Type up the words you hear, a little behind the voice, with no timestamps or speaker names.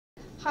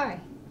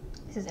Hi,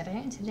 this is Eddie,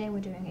 and today we're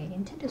doing a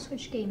Nintendo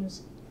Switch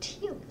games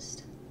tier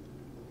list.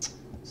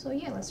 So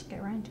yeah, let's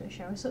get right into it,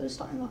 shall we? So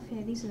starting off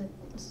here, these are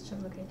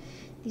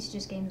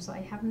just games that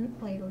I haven't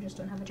played or just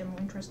don't have a general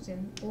interest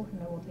in, or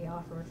know what they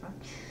are for a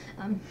fact.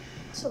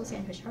 So let's get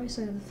into it, shall we?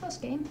 So the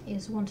first game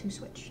is 1-2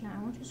 Switch. Now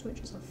 1-2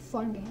 Switch is a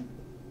fun game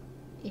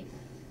if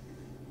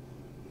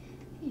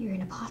you're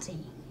in a party,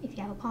 if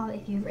you have a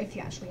party, if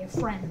you actually have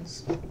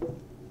friends,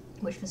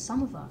 which for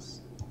some of us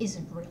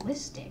isn't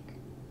realistic.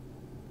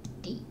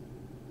 D.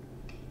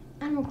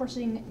 Animal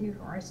Crossing New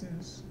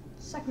Horizons,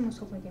 second most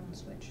popular game on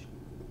Switch.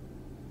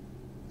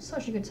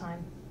 Such a good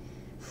time.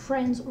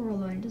 Friends or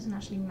alone, doesn't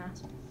actually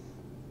matter.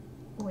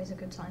 Always a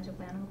good time to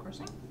play Animal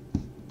Crossing.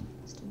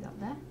 Let's do that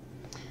there.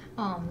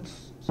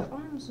 So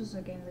Arms is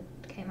a game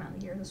that came out in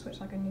the year of the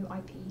Switch, like a new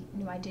IP,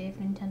 new idea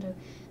for Nintendo.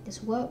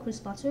 This worked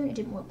with Splatoon, it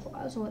didn't work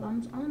quite as well with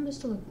Arms. Arms is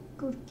still a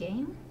good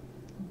game,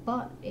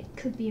 but it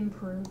could be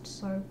improved,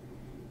 so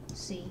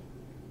see.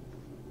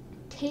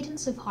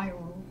 Cadence of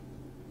Hyrule.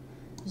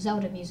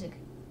 Zelda music.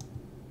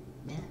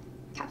 Yeah.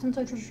 Captain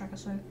Toad Treasure Tracker.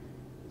 So,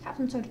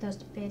 Captain Toad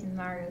first appeared in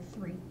Mario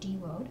 3D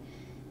World.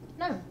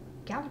 No,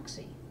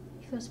 Galaxy.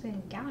 He first appeared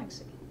in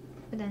Galaxy.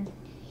 But then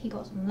he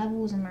got some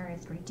levels in Mario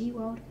 3D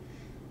World.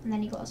 And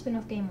then he got a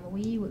spin-off game on the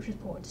Wii U, which was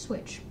ported to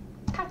Switch.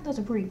 Captain Toad's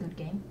a pretty good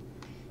game.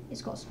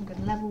 It's got some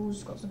good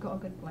levels, got a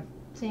good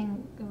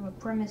thing of a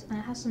premise, and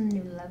it has some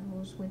new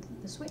levels with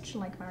the Switch,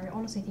 like Mario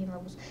Odyssey theme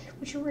levels,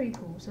 which are really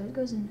cool. So it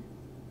goes in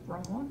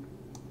wrong one.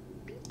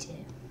 B tier.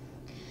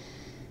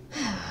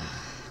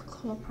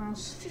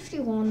 Clubhouse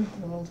 51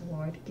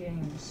 worldwide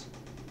games.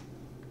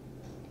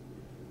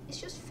 It's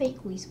just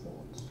fake Wii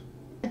Sports.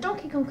 A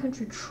Donkey Kong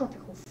Country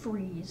Tropical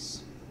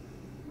Freeze.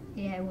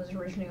 Yeah, it was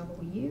originally on the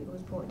Wii U. It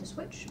was ported to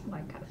Switch,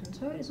 like Captain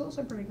Toad. It's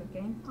also a pretty good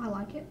game. I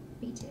like it.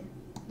 B tier.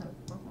 No,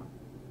 wrong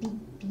one.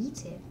 B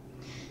tier.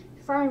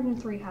 Fire Emblem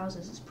Three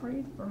Houses. It's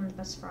probably one of the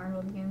best Fire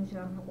Emblem games we've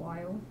done in a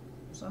while.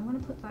 So I'm gonna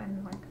put that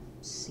in like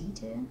C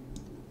tier.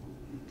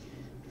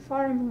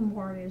 Fire Emblem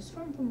Warriors.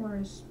 Fire Emblem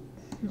Warriors.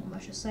 Not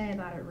much to say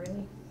about it,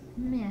 really.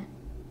 Meh.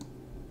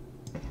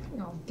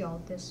 Oh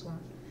god, this one.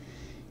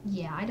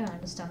 Yeah, I don't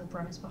understand the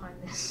premise behind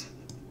this.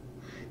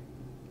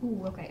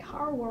 Ooh, okay.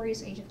 Hyrule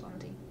Warriors Age of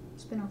Calamity.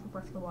 Spin-off of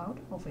Breath of the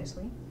Wild,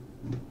 obviously.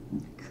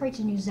 Create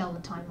a new Zelda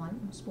timeline.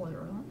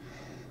 Spoiler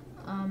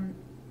alert.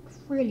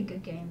 Really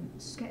good game.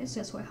 It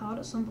gets quite hard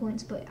at some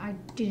points, but I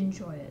did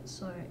enjoy it,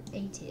 so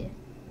A tier.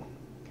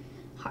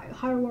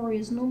 Hyrule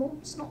Warriors normal,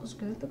 it's not as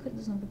good because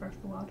there's no the Breath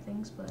of the Wild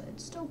things, but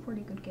it's still a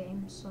pretty good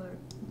game, so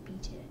B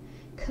tier.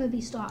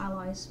 Kirby Star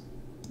Allies,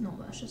 not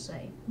much to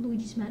say.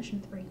 Luigi's Mansion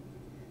 3.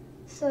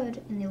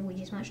 Third in the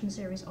Luigi's Mansion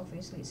series,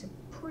 obviously it's a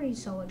pretty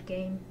solid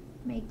game,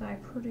 made by a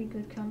pretty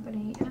good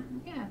company.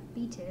 Yeah,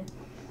 B tier.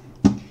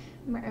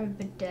 But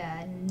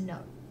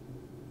no.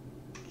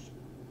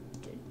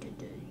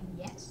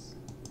 Yes.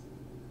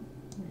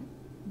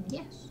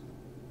 Yes.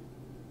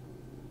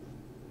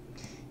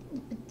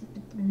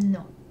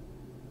 No.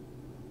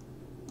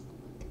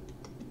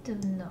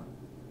 No.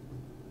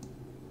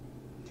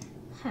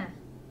 Huh.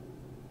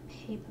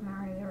 Paper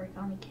Mario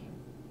Origami King.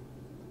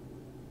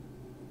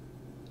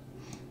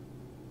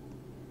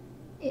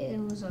 It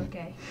was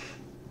okay.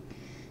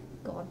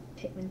 God,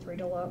 Pikmin 3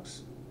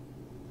 Deluxe.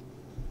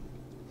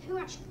 Who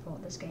actually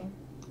bought this game?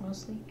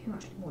 Honestly, who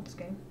actually bought this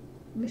game?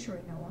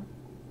 Literally no one.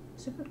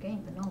 It's a good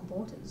game, but no one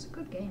bought it. It's a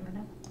good game,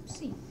 and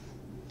see.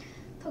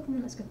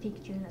 Pokemon Let's Go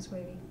Pikachu and Let's Go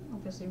Eevee.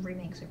 Obviously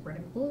remakes of Red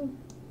and Blue.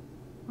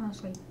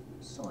 Honestly,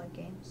 solid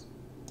games.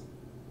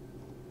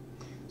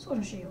 Sword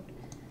and Shield.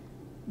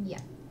 Yeah,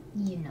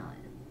 you know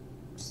it.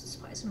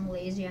 Despite some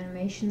lazy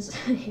animations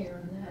here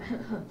and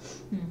there.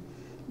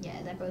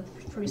 Yeah, they're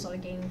both pretty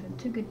solid games with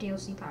two good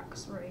DLC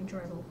packs, very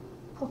enjoyable.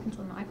 Pokémon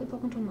Tournament. I played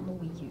Pokémon Tournament on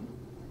the Wii U.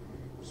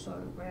 So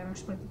I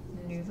haven't played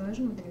the new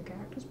version with the new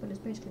characters, but it's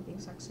basically the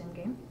exact same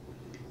game.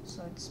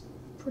 So it's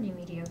pretty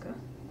mediocre.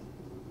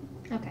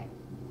 Okay.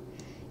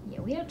 Yeah,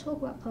 we don't talk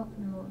about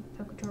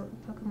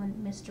Pokemon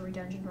Mystery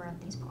Dungeon around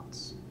these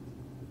parts.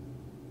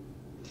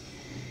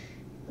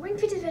 Ring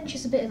Fit Adventure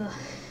is a bit of a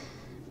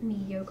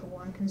mediocre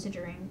one,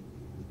 considering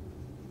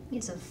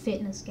it's a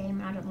fitness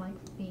game and I don't like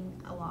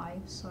being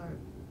alive, so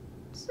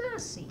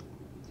let's see.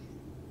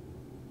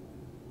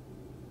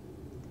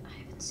 I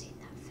haven't seen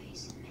that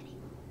face in many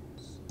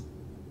months.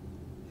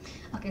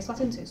 Okay,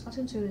 Splatoon 2.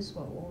 Splatoon 2 is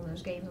one of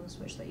those games on the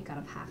Switch that you kind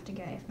of have to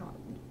get, if not,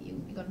 you're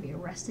gonna be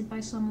arrested by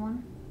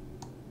someone.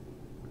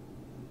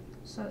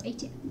 So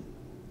 80.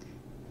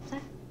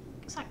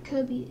 Is that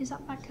Kirby? Is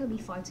that Kirby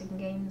fighting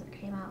game that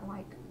came out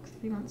like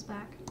 3 months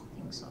back? I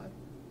think so.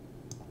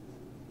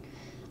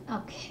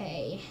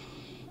 Okay,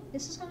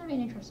 this is gonna be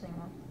an interesting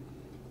one.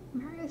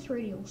 Mario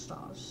 3D All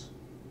Stars.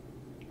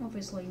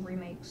 Obviously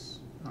remakes,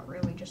 not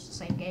really, just the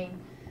same game,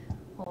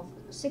 of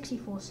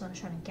 64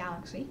 Sunshine and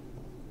Galaxy.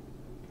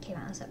 Came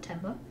out in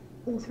September.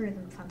 All three of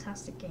them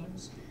fantastic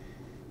games,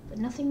 but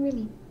nothing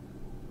really,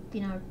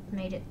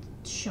 made it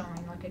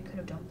shine like it could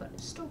have done, but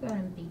it's still going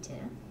in B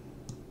tier.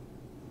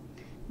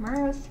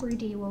 Mario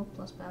 3D World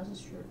plus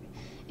Bowser's Fury.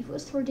 If it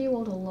was 3D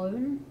World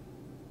alone,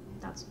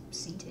 that's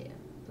C tier.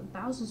 but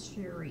Bowser's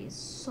Fury is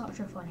such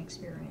a fun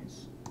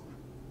experience.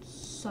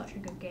 Such a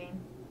good game.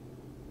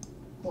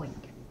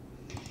 Boink.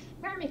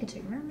 Mario Maker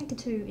 2. Mario Maker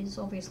 2 is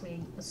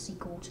obviously a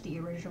sequel to the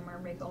original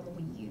Mario Maker on the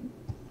Wii U.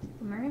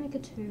 But Mario Maker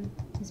 2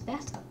 is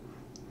better,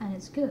 and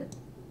it's good.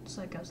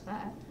 So it goes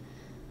that.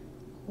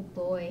 Oh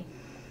boy.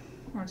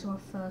 We're on to our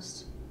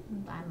first...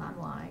 I'm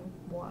lying.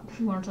 What?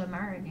 We're on to a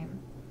Mario game.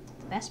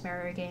 The best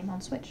Mario game on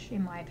Switch,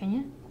 in my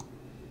opinion.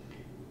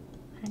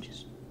 And it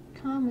just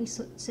calmly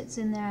sits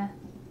in there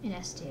in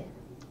S tier.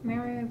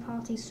 Mario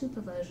Party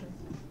Super version.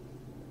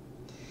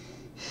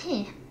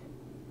 Heh.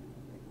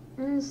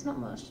 There's not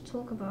much to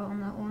talk about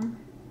on that one.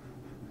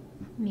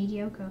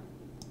 Mediocre.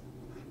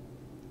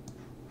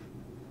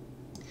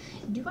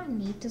 Do I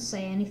need to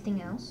say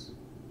anything else?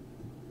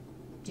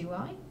 Do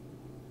I?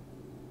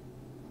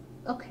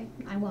 Okay,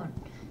 I won't.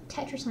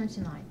 Tetris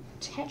 99.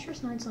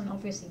 Tetris 99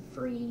 obviously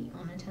free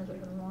on Nintendo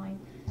Switch Online.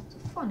 It's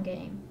a fun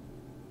game.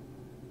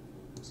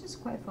 It's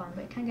just quite fun,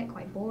 but it can get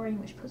quite boring,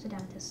 which puts it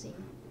down to C.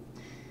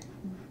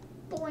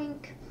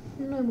 Boink!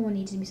 No more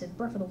needs to be said.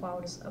 Breath of the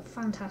Wild is a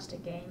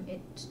fantastic game.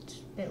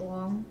 It's a bit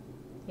long,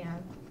 you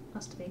know,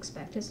 that's to be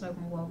expected. It's an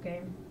open world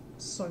game.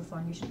 It's so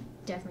fun. You should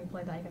definitely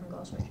play that if you haven't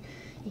got a Switch.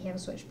 If you have a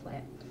Switch, play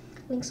it.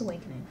 Link's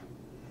Awakening.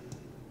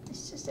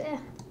 It's just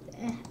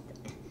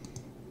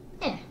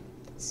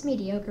It's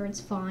mediocre.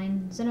 It's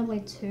fine.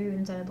 Xenoblade 2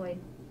 and Xenoblade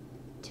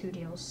 2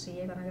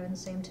 DLC are gonna go in the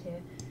same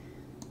tier.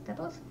 They're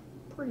both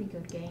pretty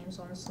good games,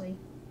 honestly.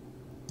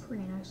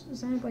 Pretty nice.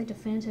 Xenoblade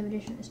Definitive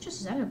Edition. It's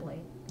just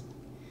Xenoblade.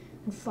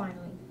 And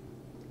finally,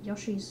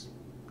 Yoshi's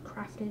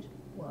Crafted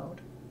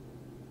World.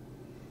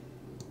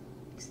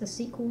 It's the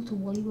sequel to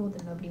Woolly World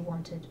that nobody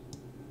wanted.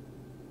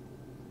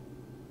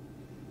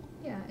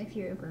 Yeah, if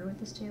you agree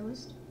with this tier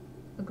list,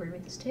 agree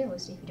with this tier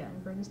list. If you don't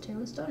agree with this tier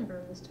list, don't agree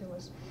with this tier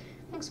list.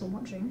 Thanks for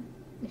watching.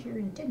 If you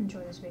really did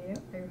enjoy this video,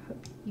 I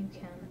hope you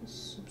can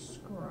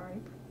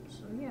subscribe.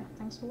 So yeah,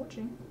 thanks for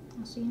watching.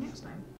 I'll see you next time.